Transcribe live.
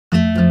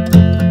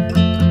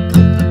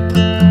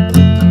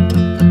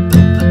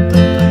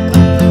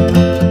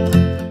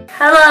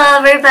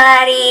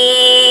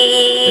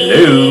everybody!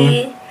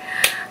 Hello!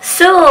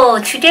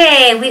 So,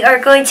 today we are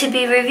going to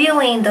be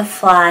reviewing The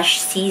Flash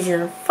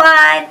Season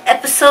 5,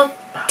 Episode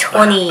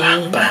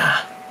 20.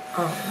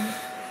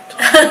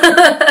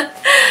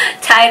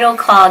 Title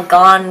called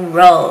Gone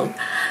Rogue.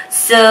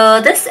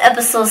 So, this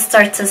episode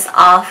starts us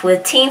off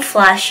with Team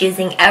Flash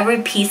using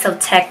every piece of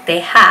tech they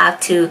have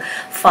to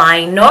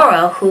find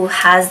Nora, who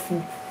has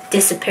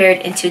disappeared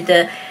into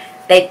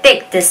they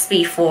think the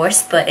Speed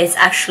Force, but it's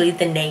actually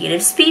the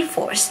negative Speed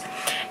Force.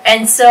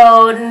 And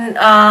so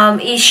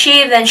she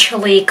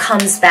eventually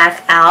comes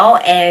back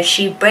out and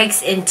she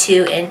breaks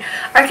into an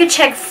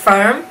architect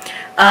firm,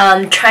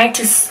 trying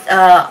to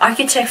steal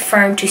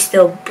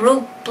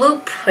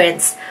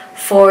blueprints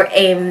for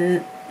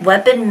a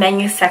weapon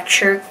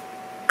manufacturer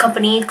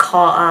company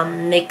called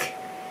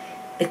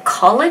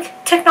McCulloch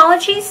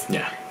Technologies.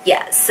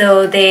 Yeah,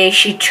 so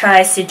she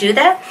tries to do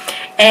that,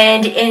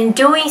 and in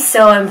doing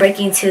so and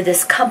breaking into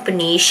this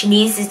company, she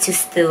needs to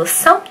steal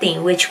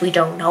something which we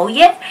don't know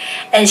yet,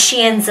 and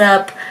she ends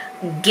up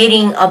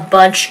getting a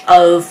bunch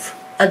of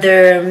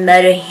other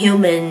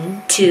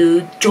meta-human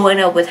to join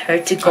up with her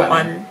to go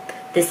on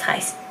this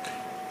heist.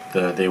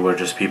 They were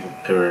just people.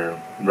 They were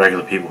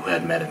regular people who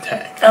had meta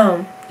tech.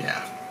 Oh.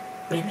 Yeah.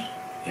 Really?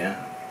 Yeah.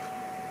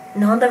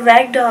 No, the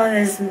ragdoll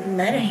is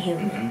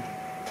meta-human.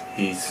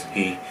 His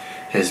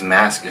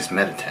mask is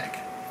Meditech.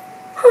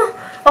 Huh.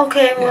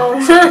 Okay, well.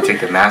 Yeah, so if you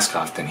take the mask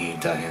off, then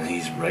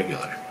he's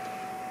regular.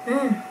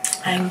 Yeah.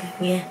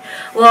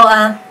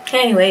 Well,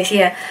 anyways,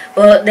 yeah.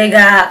 Well, they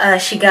got,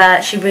 she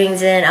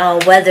brings in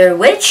Weather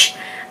Witch,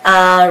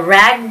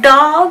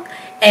 Ragdog,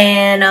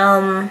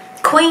 and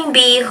Queen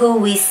Bee, who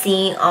we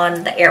see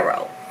on the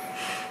Arrow.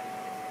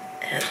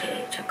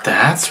 Okay,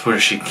 that's where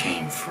she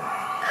came from.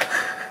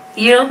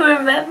 You don't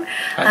remember?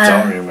 I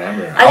don't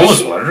remember. I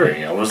was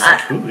wondering. I was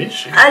like, who is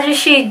she?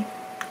 She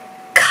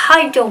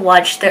kind of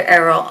watched the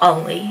Arrow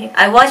only.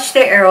 I watched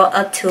the Arrow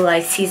up to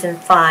like season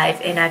 5,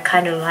 and I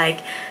kind of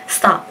like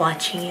stopped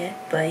watching it.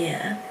 But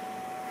yeah,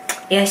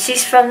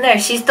 she's from there.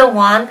 She's the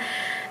one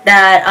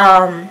that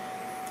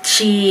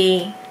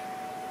she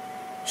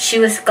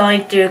was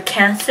going through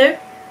cancer,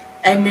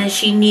 and then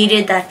she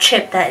needed that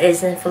chip that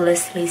is in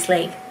Felicity's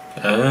leg.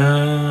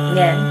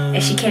 Yeah,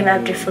 and she came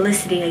after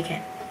Felicity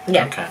again.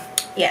 Yeah. Okay.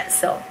 Yeah,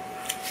 so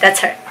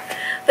that's her.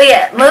 But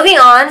yeah, moving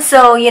on.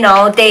 So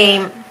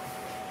they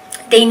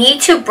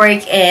need to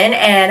break in,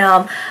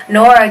 and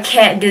Nora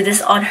can't do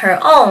this on her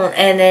own.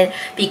 And then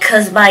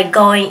because by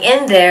going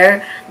in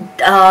there,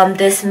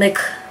 this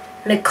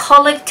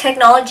McCulloch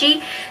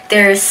Technology,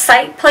 their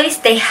site place,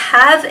 they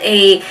have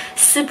a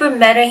super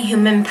meta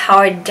human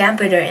powered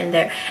dampener in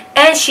there,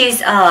 and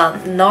she's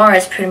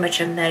Nora's pretty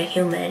much a meta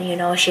human. You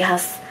know, she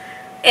has.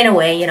 In a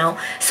way, you know,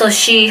 so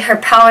her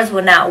powers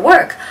will not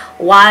work,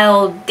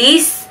 while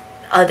these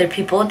other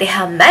people, they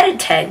have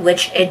Meditech,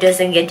 which it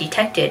doesn't get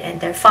detected,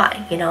 and they're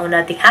fine, you know,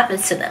 nothing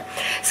happens to them.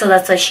 So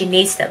that's why she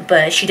needs them,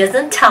 but she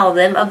doesn't tell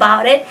them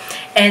about it,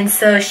 and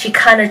so she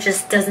kind of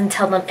just doesn't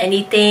tell them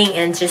anything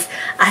and just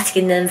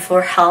asking them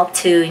for help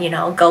to, you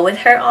know, go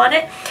with her on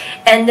it.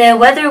 And then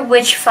Weather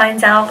Witch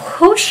finds out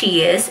who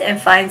she is, and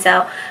finds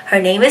out her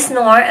name is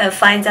Nora, and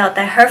finds out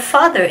that her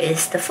father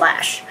is the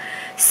Flash.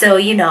 So,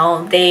 you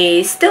know,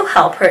 they still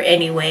help her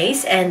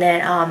anyways. And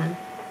then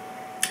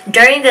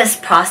during this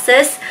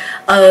process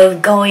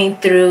of going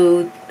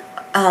through,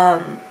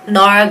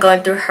 Nora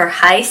going through her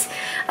heist,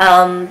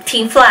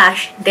 Team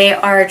Flash, they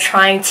are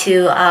trying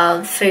to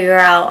figure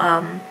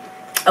out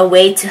a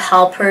way to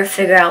help her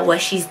figure out what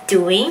she's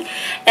doing.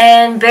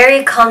 And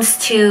Barry comes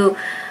to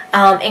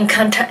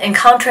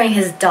encountering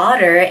his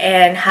daughter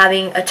and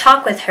having a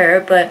talk with her,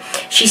 but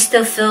she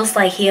still feels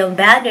like he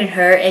abandoned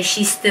her, and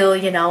she still,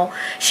 you know,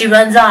 she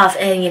runs off,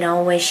 and you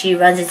know, when she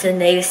runs into the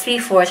negative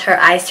Speed Force, her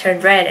eyes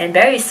turned red, and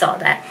Barry saw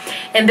that,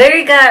 and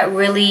Barry got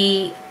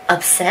really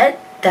upset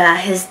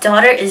that his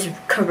daughter is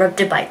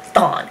corrupted by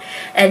Thawne,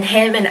 and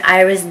him and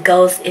Iris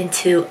goes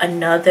into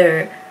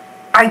another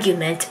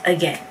argument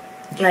again.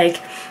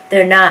 Like,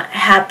 they're not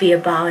happy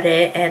about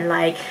it, and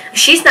like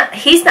he's not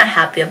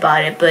happy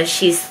about it, but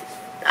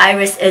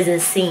Iris isn't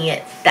seeing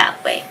it that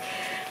way.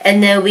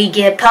 And then we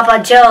get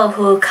Papa Joe,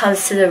 who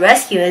comes to the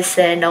rescue and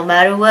said no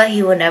matter what,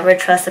 he will never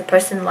trust a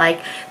person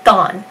like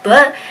Thawne.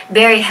 But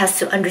Barry has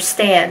to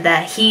understand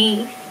that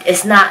he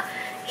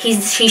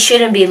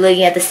shouldn't be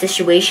looking at the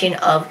situation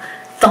of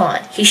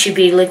Thawne. He should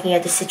be looking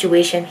at the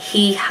situation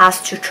he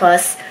has to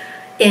trust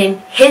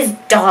in his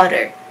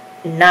daughter,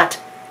 not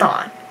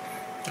Thawne.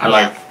 I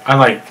like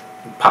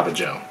Papa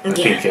Joe. I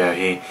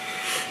think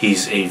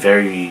he's a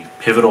very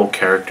pivotal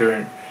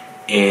character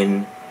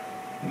in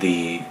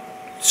the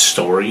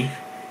story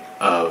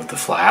of the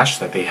Flash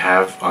that they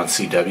have on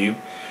CW.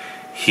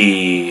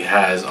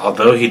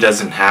 Although he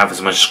doesn't have as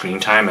much screen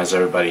time as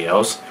everybody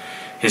else,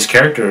 his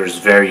character is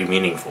very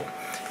meaningful,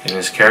 and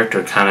his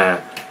character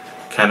kind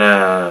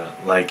of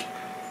like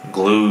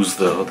glues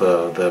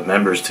the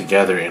members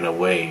together in a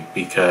way,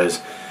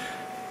 because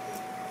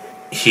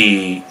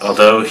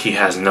although he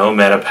has no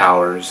meta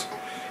powers,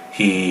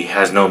 he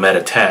has no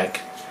meta tech,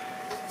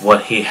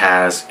 what he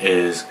has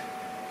is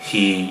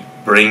he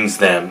brings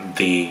them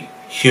the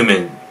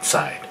human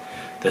side,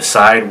 the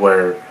side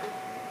where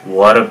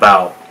what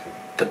about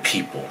the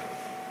people,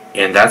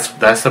 and that's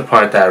the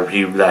part that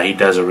he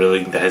does a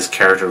really, that his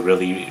character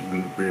really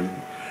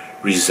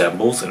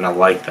resembles, and I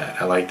like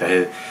that. I like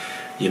that.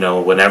 You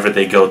know, whenever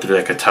they go through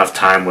like a tough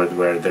time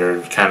where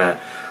they're kind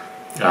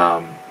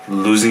of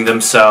losing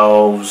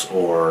themselves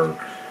or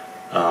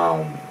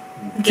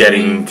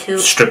getting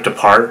stripped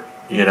apart,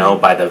 you know,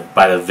 by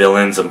the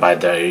villains and by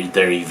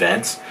their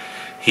events,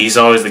 he's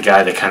always the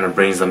guy that kind of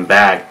brings them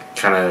back,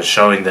 kind of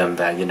showing them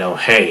that, you know,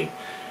 hey,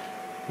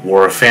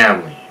 we're a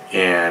family,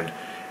 and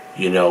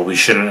you know, we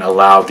shouldn't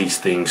allow these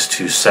things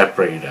to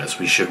separate us.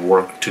 We should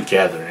work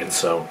together. And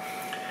so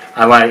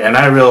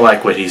I really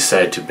like what he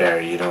said to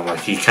Barry. You know, like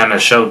he kind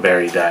of showed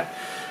Barry that,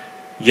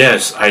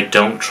 yes, I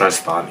don't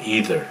trust Thawne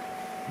either,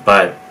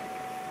 but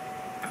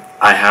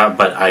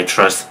I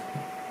trust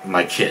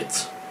my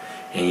kids,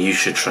 and you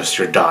should trust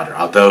your daughter.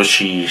 Although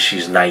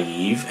she's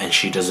naive and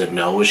she doesn't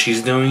know what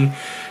she's doing,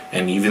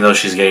 and even though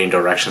she's getting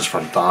directions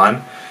from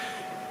Thawne,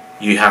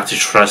 you have to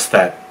trust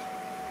that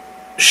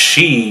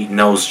she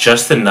knows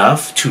just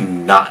enough to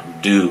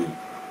not do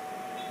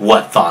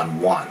what Thawne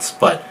wants,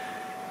 but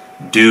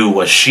do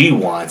what she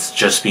wants,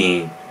 just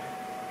being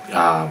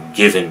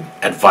given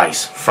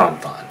advice from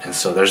Thawne. And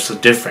so there's a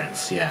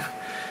difference, yeah.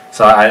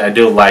 So I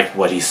do like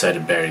what he said to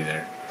Barry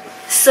there.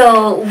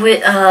 So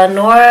with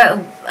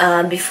Nora,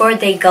 before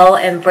they go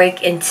and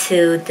break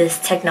into this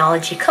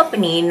technology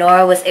company,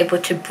 Nora was able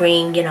to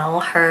bring, you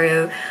know,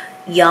 her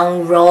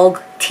young rogue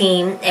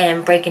team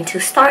and break into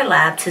Star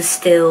Lab to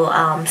steal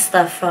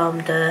stuff from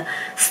the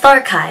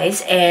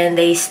Starchives, and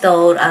they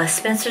stole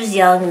Spencer's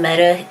young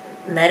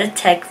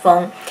Metatech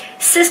phone,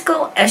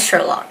 Cisco, and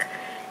Sherlock.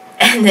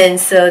 And then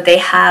so they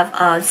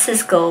have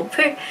Cisco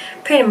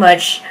pretty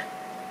much.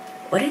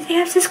 What did they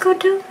have Cisco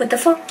do with the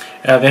phone?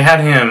 They had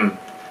him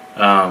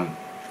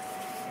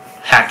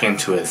hack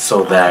into it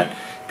so that,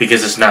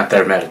 because it's not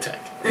their Metatech,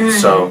 and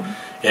so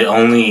it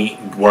only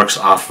works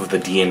off of the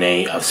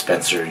DNA of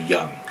Spencer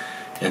Young.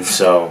 And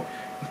so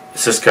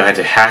Cisco had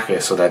to hack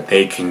it so that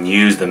they can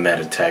use the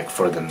Metatech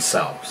for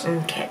themselves.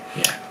 Okay.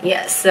 Yeah.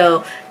 Yeah,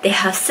 so they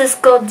have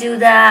Cisco do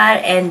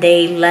that, and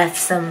they left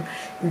some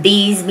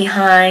bees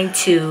behind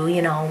to,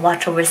 you know,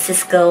 watch over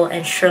Cisco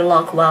and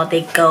Sherlock while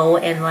they go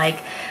and,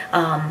 like,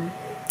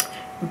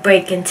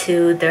 break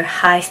into their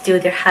heist, do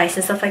their heist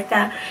and stuff like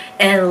that.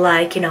 And,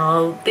 like, you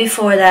know,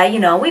 before that, you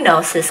know, we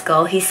know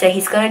Cisco, he said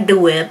he's gonna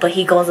do it, but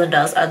he goes and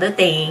does other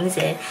things,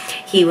 and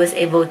he was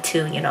able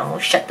to, you know,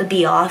 shut the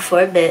bee off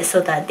for a bit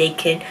so that they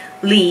can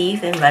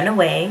leave and run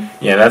away.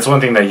 Yeah, that's one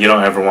thing that you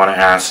don't ever want to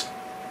ask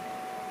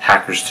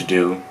hackers to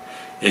do,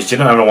 is you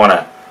don't ever want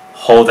to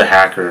hold a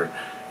hacker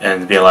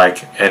and be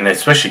like, and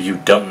especially you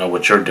don't know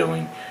what you're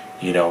doing,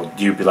 you know,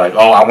 you'd be like,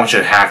 oh, I want you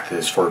to hack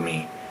this for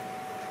me,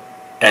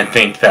 and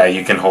think that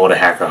you can hold a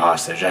hacker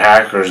hostage. A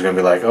hacker is going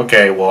to be like,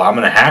 okay, well, I'm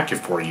going to hack it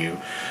for you,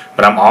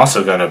 but I'm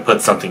also going to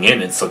put something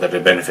in it so that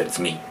it benefits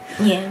me.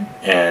 Yeah.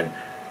 And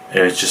it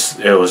was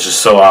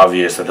just so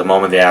obvious that the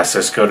moment they asked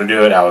Cisco to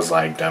do it, I was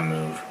like, dumb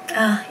move.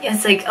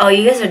 It's like, oh,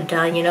 you guys are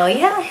done, you know.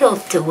 Yeah, he'll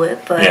do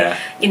it, but, yeah,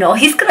 you know,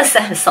 he's going to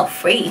set himself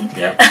free.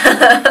 Yeah.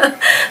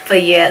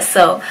 But, yeah,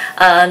 so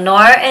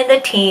Nora and the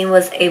team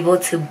was able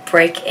to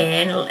break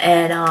in,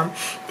 and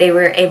they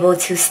were able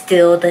to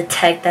steal the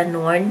tech that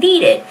Nora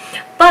needed.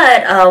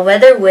 But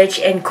Weather Witch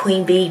and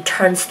Queen Bee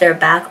turns their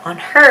back on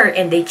her,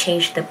 and they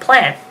change the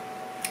plan.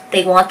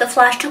 They want the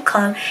Flash to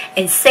come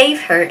and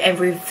save her and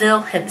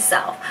reveal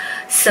himself.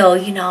 So,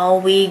 you know,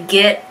 we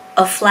get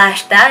a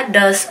Flash that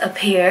does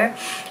appear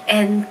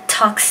and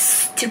talks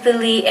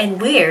stupidly and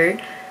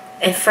weird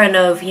in front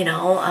of, you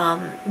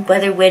know,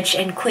 Weather Witch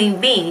and Queen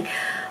Bee.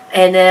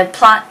 And then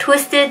plot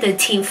twisted, the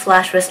Team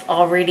Flash was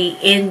already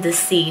in the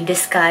scene,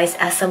 disguised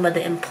as some of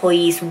the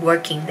employees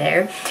working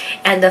there.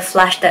 And the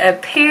Flash that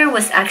appeared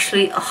was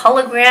actually a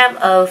hologram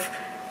of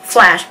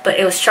Flash, but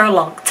it was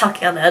Sherlock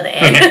talking on the other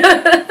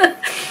end.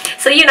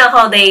 So you know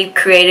how they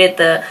created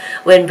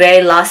when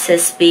Barry lost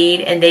his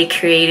speed, and they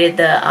created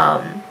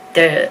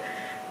the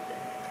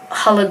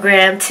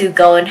hologram to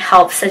go and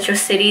help Central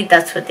City.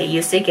 That's what they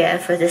used again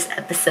for this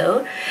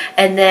episode.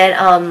 And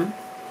then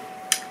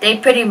they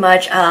pretty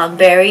much,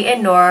 Barry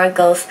and Nora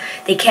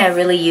they can't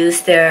really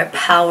use their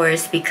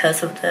powers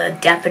because of the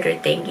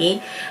dampener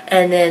thingy.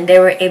 And then they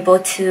were able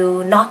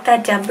to knock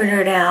that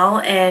dampener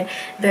down, and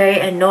Barry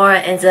and Nora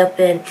ends up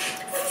in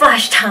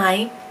Flash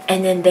time.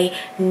 And then they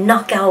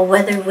knock out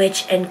Weather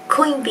Witch and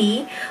Queen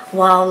Bee,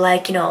 while,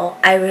 like, you know,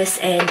 Iris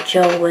and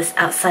Joe was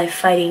outside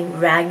fighting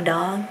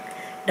Ragdoll.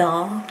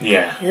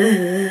 Yeah.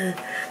 Ugh.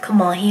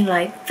 Come on, he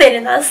like fit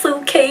in that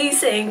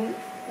suitcase and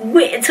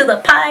went into the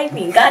pipe,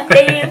 and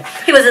goddamn,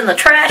 he was in the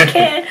trash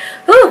can.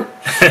 Whew.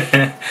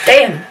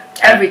 Damn,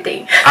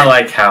 everything. I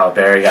like how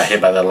Barry got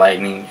hit by the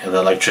lightning, the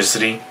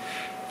electricity,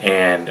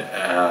 and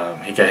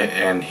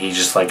he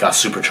just like got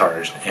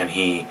supercharged, and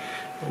he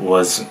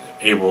was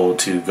able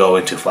to go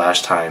into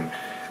Flash time.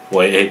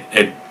 Well,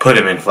 it put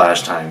him in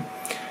Flash time,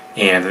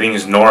 And the thing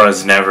is,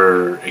 Nora's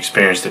never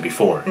experienced it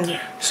before.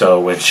 Yeah. So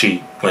when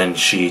she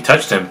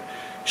touched him,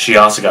 she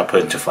also got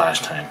put into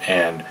flash time.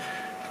 And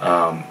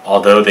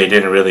although they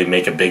didn't really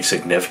make a big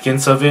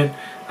significance of it,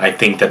 I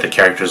think that the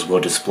characters will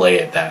display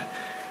it that,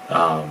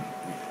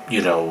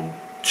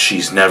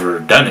 she's never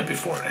done it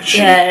before. And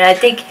and I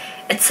think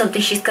it's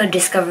something she's going to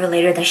discover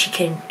later that she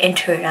can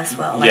enter it as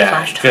well. Like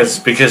flash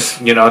time.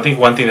 because I think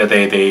one thing that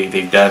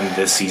they've done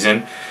this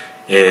season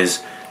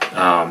is,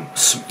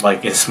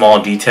 like in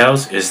small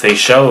details, is they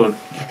showed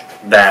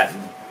that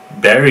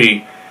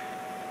Barry's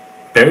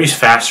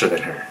faster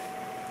than her.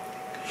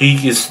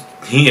 He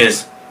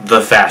is the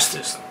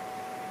fastest,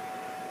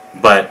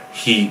 but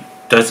he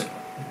doesn't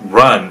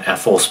run at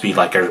full speed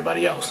like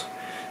everybody else,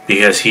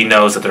 because he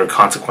knows that there are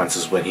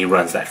consequences when he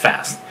runs that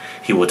fast.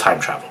 He will time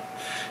travel.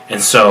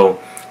 And so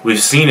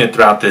we've seen it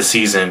throughout this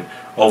season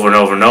over and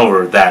over and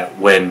over that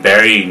when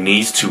Barry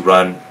needs to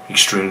run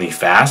extremely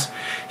fast,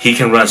 he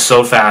can run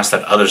so fast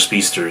that other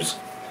speedsters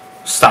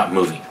stop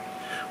moving,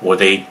 or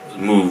they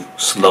move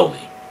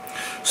slowly.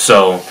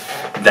 So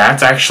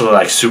that's actually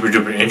like super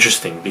duper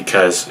interesting,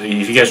 because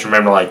if you guys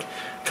remember, like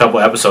a couple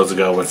episodes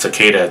ago when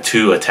Cicada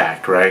 2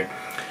 attacked, right,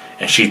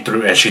 and she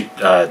threw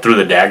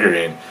the dagger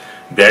in,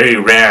 Barry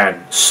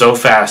ran so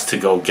fast to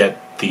go get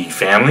the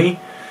family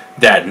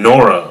that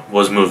Nora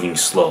was moving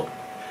slow.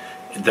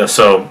 And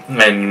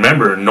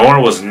remember,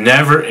 Nora was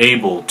never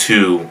able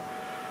to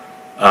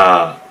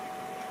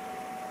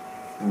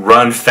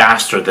run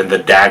faster than the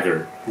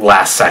dagger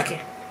last second.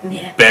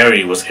 Yeah.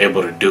 Barry was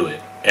able to do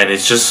it. And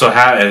it's just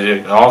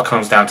it all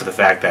comes down to the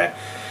fact that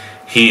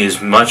he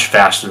is much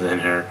faster than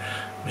her.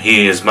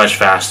 He is much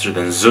faster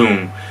than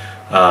Zoom,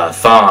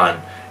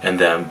 Thawne, and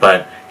them,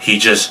 but he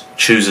just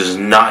chooses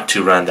not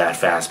to run that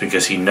fast,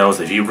 because he knows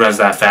that if he runs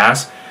that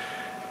fast,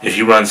 if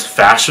he runs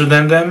faster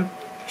than them,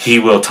 he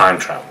will time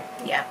travel.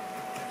 Yeah.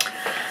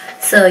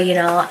 So,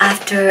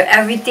 after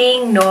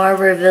everything, Nora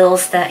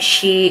reveals that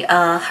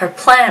her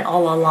plan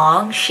all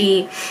along,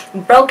 she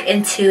broke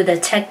into the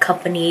tech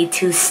company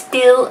to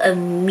steal a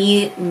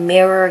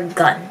mirror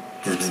gun.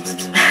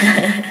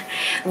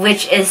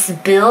 Which is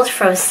built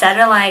from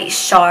satellite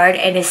shard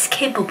and is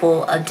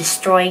capable of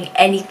destroying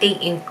anything,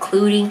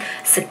 including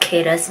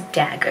Cicada's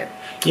dagger.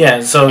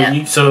 Yeah,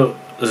 so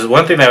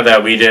one thing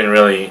that we didn't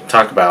really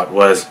talk about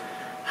was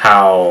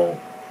how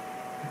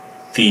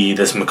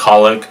this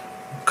McCulloch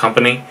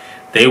company,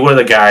 they were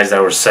the guys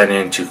that were sent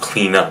in to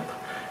clean up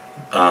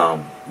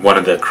one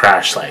of the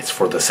crash sites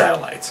for the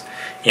satellites.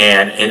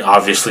 And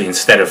obviously,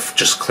 instead of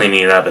just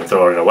cleaning it up and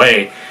throwing it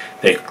away,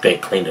 they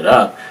cleaned it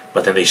up,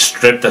 but then they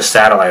stripped the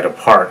satellite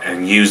apart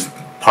and used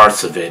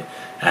parts of it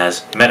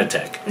as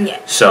Metatech. Yeah.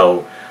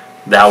 So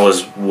that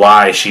was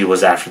why she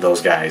was after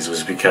those guys,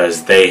 was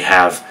because they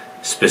have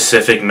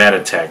specific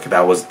Metatech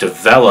that was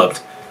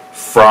developed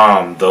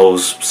from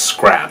those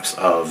scraps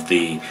of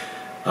the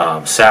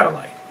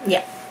satellite.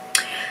 Yeah.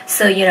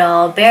 So,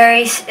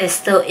 Barry is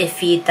still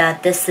iffy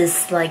that this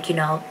is like,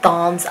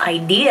 Thawne's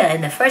idea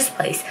in the first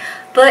place.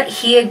 But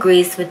he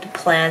agrees with the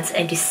plans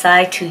and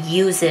decides to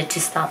use it to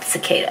stop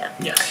Cicada.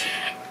 Yes.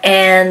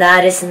 And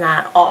that is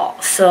not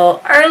all. So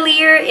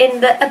earlier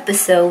in the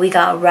episode, we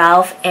got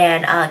Ralph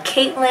and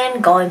Caitlin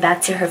going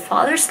back to her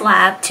father's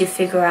lab to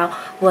figure out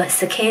what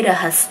Cicada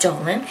has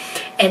stolen.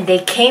 And they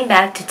came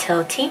back to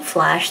tell Team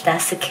Flash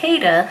that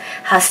Cicada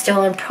has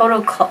stolen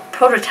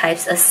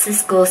prototypes of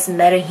Cisco's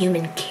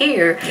metahuman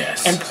care.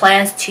 Yes. And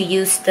plans to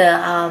use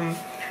the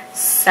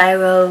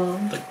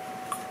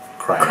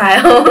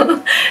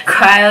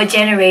cryo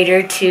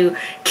generator to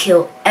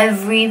kill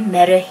every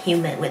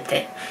metahuman with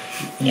it.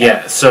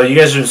 Yeah, so you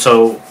guys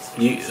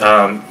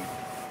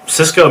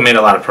Cisco made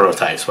a lot of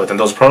prototypes, but then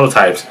those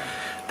prototypes,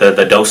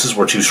 the doses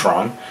were too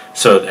strong.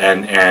 So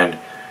and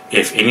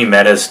if any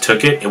metas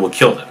took it, it will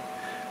kill them,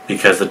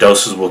 because the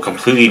doses will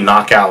completely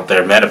knock out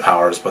their meta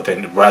powers. But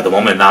then the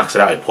moment it knocks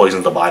it out, it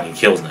poisons the body and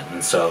kills them.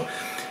 And so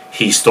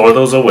he stored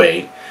those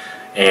away,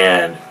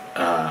 and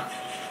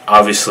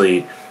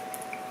obviously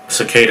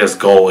Cicada's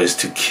goal is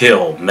to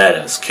kill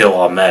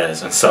all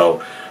metas, and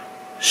so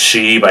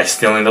by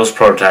stealing those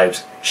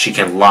prototypes, she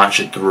can launch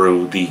it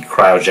through the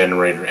cryo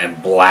generator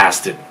and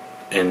blast it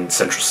in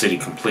Central City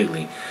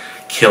completely,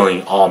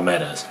 killing all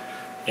metas.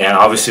 And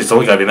obviously it's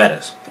only going to be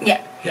metas.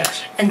 Yeah.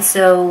 Yes. And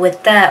so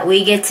with that,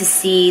 we get to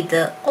see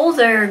the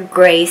older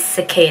Grace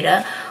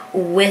Cicada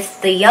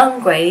with the young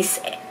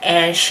Grace,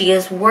 and she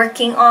is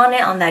working on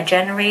that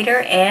generator,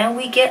 and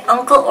we get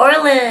Uncle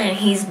Orlin.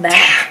 He's back.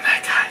 Damn,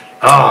 that guy.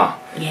 Oh.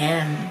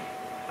 Yeah.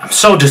 I'm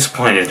so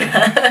disappointed in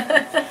him.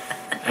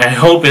 I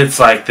hope it's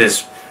like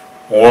this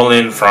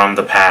Orlin from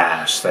the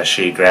past that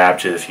she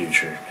grabbed to the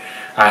future.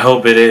 I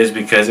hope it is,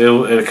 because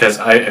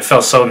it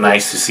felt so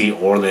nice to see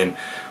Orlin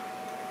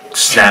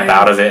snap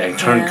out of it and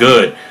turn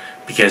good,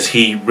 because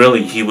he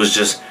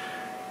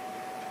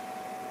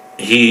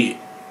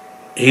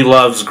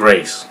loves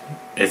Grace.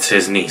 It's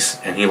his niece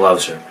and he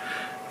loves her.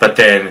 But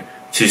then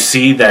to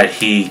see that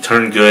he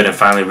turned good and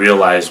finally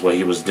realized what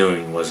he was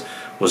doing was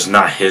was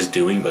not his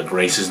doing, but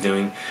Grace's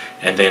doing.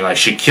 And then like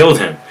she killed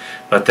him,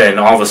 but then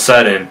all of a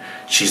sudden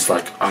she's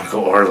like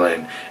Uncle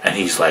Orlin, and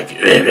he's like,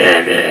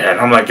 and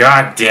I'm like,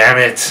 God damn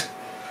it!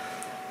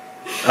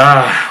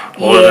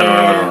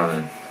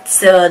 Orlin.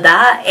 So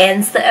that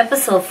ends the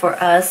episode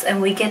for us, and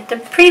we get the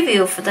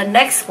preview for the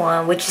next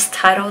one, which is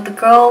titled "The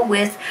Girl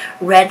with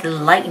Red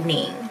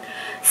Lightning."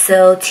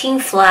 So Team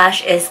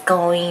Flash is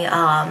going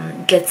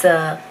gets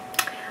a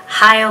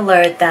high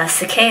alert that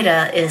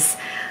Cicada is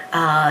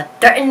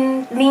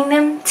threatening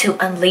them to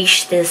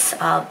unleash this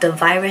the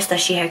virus that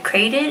she had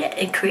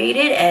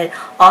created, and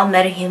all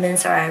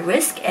metahumans are at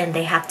risk, and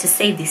they have to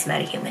save these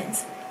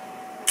metahumans.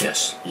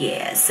 Yes.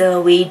 Yeah.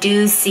 So we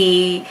do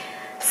see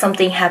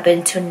something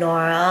happen to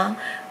Nora.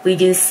 We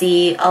do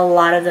see a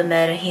lot of the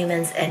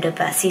metahumans end up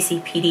at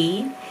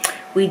CCPD.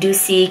 We do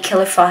see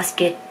Killer Frost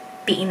get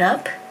beaten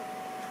up.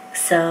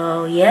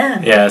 So yeah.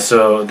 Yeah.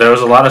 So there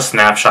was a lot of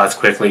snapshots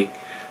quickly.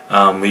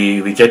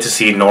 We get to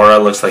see Nora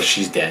looks like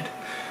she's dead.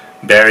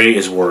 Barry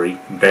is worried.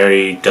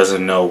 Barry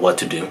doesn't know what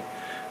to do.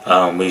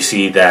 We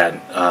see that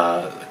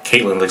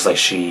Caitlin looks like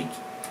she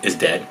is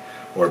dead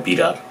or beat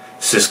up.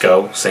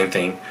 Cisco, same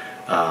thing.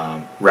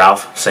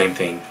 Ralph, same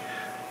thing.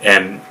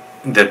 And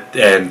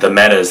the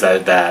meta is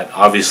that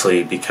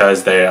obviously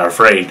because they are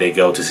afraid, they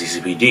go to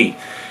CCPD,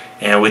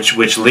 and which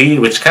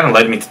kind of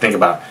led me to think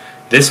about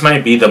this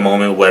might be the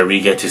moment where we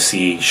get to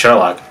see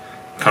Sherlock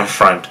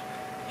confront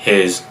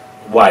his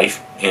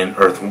wife in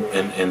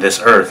this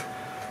Earth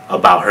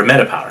about her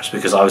meta powers,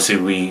 because obviously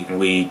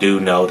we do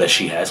know that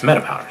she has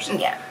meta powers.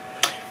 Yeah,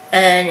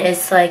 and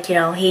it's like,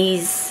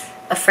 he's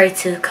afraid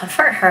to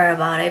confront her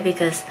about it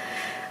because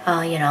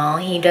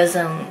he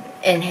doesn't,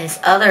 in his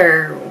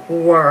other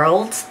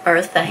world,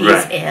 Earth that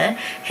he's in,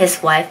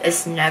 his wife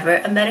is never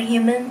a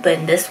metahuman, but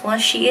in this one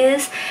she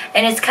is.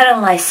 And it's kind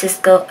of like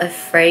Cisco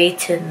afraid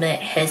to admit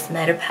his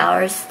meta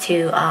powers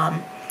to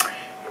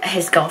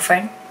his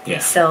girlfriend. Yeah.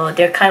 So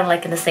they're kind of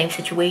like in the same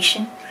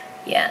situation.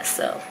 Yeah,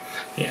 so.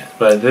 Yeah,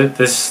 but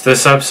this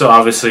episode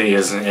obviously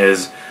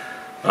is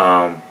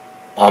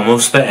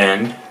almost the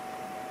end.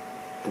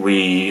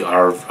 We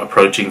are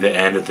approaching the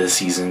end of this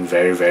season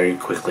very, very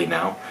quickly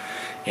now.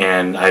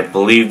 And I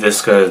believe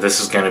this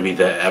is going to be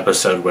the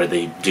episode where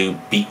they do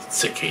beat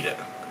Cicada.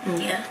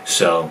 Yeah.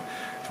 So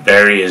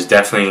Barry is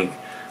definitely,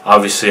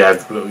 obviously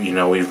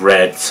we've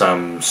read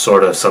some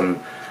spoilers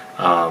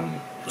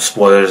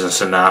and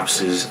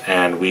synopses,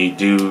 and we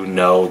do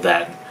know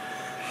that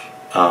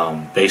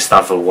based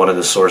off of one of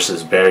the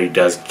sources, Barry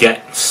does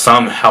get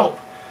some help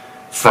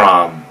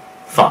from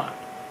Thawne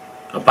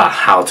about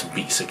how to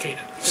beat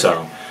Cicada.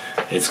 So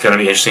it's going to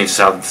be interesting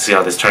to see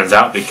how this turns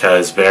out,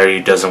 because Barry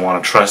doesn't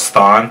want to trust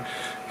Thawne,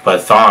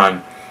 but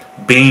Thawne,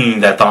 being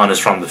that Thawne is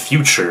from the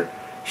future,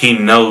 he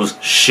knows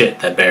shit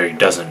that Barry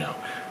doesn't know,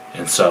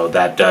 and so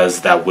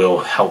that will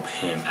help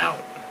him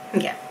out.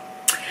 Yeah.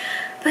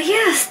 But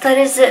yes, that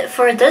is it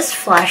for this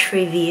Flash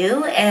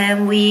review,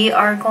 and we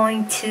are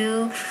going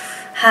to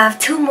have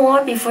 2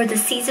 more before the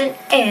season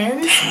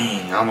ends.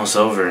 Dang, almost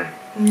over.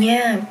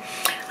 Yeah.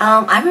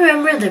 I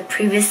remember the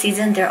previous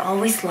season, they're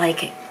always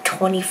like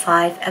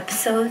 25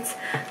 episodes.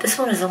 This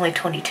one is only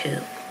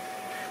 22.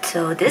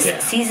 So this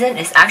season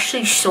is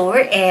actually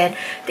short, and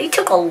they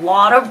took a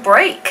lot of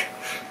break.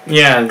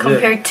 Yeah.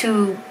 Compared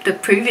to the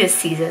previous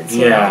seasons.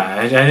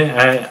 Yeah,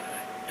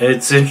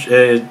 it's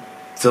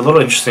a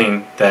little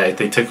interesting that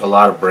they took a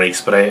lot of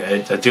breaks, but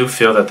I do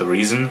feel that the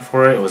reason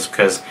for it was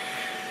because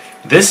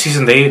this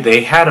season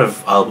they had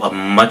a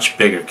much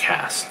bigger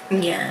cast.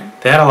 Yeah.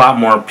 They had a lot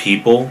more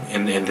people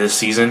in this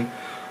season,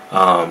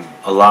 a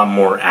lot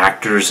more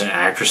actors and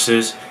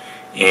actresses,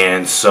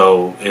 and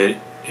so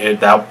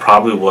that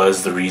probably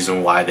was the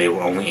reason why they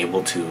were only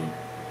able to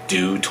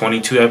do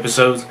 22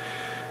 episodes,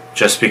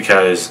 just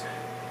because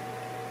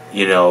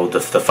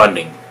the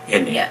funding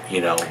in it,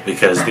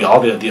 because the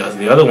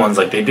other ones,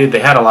 like they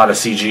had a lot of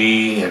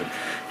CG,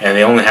 and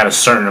they only had a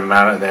certain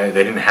amount of that.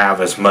 They didn't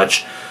have as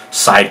much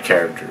side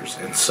characters,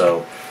 and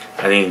so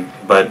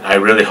but I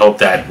really hope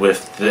that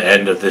with the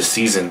end of this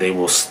season they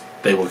will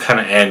kind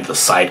of end the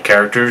side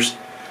characters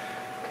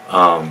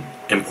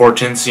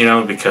importance,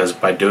 because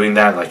by doing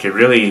that, like, it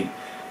really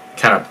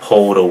kind of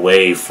pulled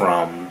away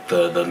from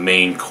the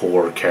main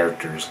core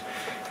characters,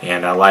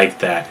 and I like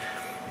that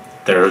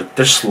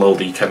they're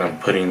slowly kind of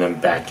putting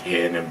them back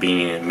in and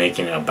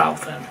making it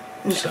about them.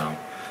 Yeah. So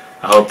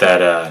I hope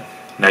that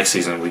next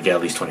season we get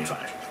at least 25.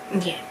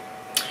 Yeah.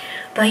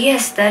 But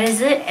yes, that is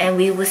it, and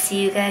we will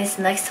see you guys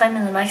next time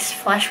in the next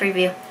Flash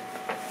review.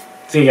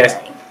 See you guys.